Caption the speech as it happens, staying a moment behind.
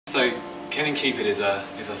So Killing Cupid is a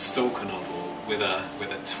stalker novel with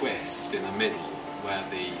a twist in the middle where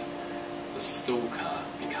the stalker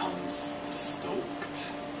becomes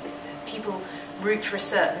stalked. People root for a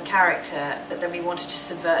certain character, but then we wanted to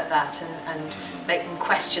subvert that and make them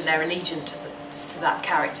question their allegiance to that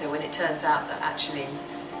character when it turns out that actually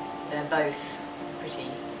they're both pretty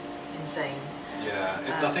insane.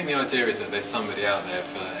 Yeah, I think the idea is that there's somebody out there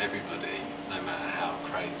for everybody, no matter how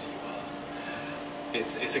crazy you are.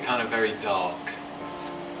 It's a kind of very dark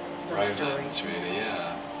romance, really,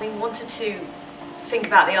 yeah. We wanted to think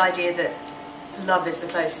about the idea that love is the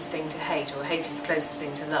closest thing to hate, or hate is the closest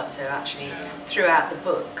thing to love. So actually, throughout the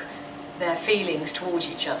book, their feelings towards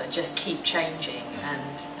each other just keep changing,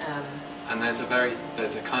 and there's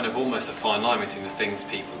a kind of almost a fine line between the things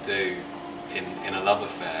people do in a love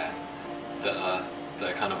affair that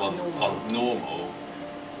are kind of on normal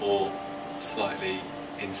or slightly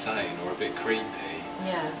insane or a bit creepy.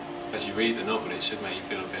 Yeah. As you read the novel, it should make you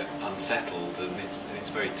feel a bit unsettled, and it's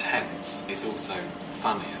very tense. It's also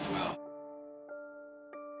funny as well.